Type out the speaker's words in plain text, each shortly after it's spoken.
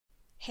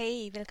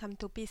Hey, welcome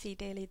to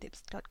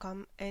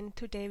pcdailytips.com, and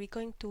today we're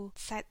going to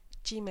set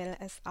Gmail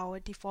as our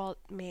default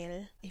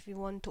mail if we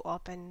want to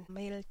open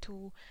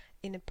mailto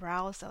in a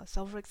browser.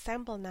 So for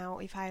example, now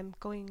if I'm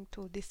going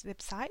to this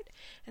website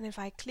and if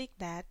I click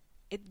that,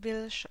 it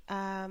will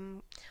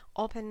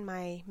open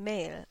my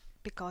mail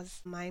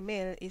because my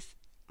mail is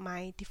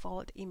my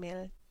default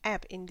email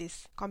app in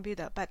this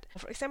computer. But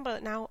for example,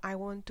 now I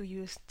want to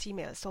use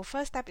Gmail. So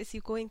first step is you're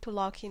going to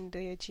log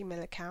into your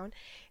Gmail account,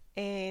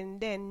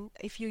 and then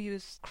if you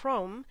use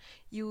Chrome,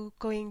 you're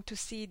going to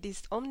see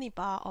this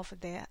omnibar over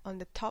there on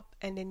the top,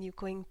 and then you're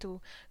going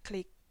to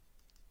click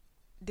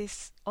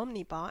this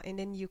omnibar, and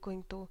then you're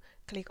going to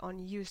click on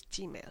use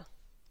Gmail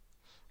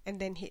and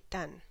then hit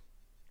done,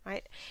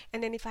 right?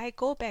 And then if I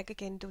go back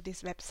again to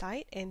this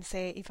website and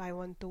say if I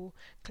want to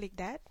click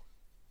that,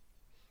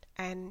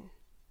 and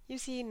you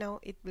see now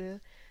it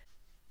will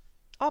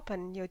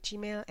open your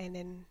Gmail, and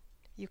then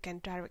you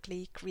can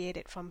directly create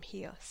it from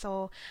here.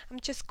 So I'm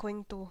just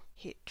going to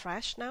hit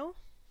trash now.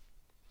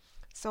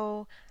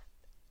 So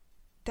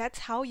that's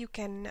how you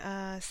can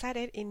set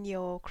it in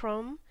your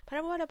Chrome.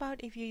 But what about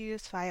if you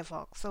use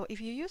Firefox? So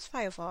if you use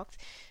Firefox,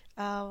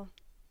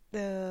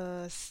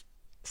 the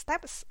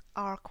steps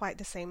are quite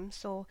the same.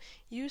 So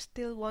you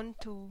still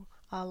want to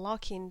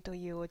log into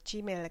your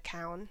Gmail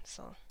account.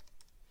 So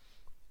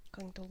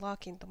I'm going to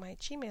log into my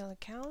Gmail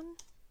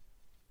account.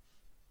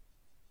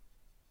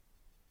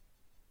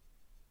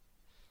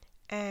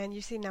 And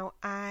you see now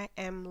I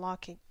am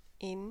logging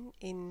in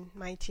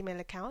my Gmail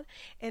account,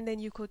 and then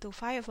you go to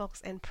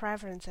Firefox and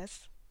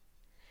Preferences,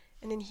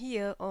 and then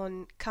here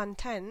on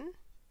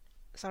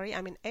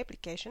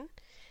Application,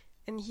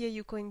 and here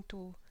you're going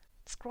to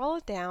scroll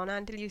down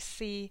until you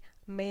see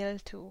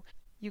mailto.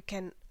 You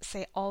can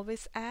say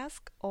always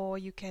ask, or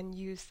you can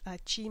use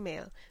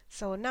Gmail.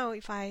 So now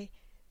if I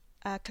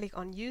click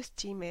on use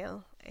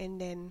Gmail and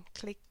then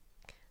click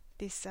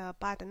this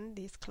button,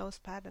 this close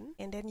button,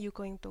 and then you're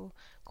going to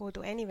go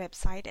to any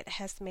website that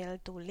has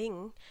mailto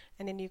link,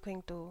 and then you're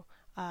going to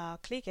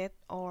click it,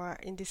 or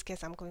in this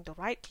case I'm going to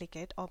right click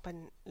it,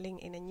 open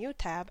link in a new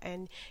tab,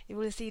 and you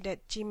will see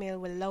that Gmail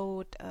will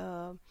load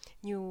a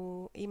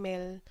new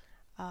email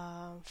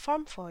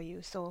form for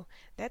you. So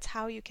that's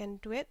how you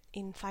can do it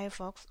in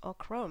Firefox or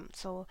Chrome.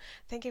 So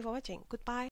thank you for watching. Goodbye.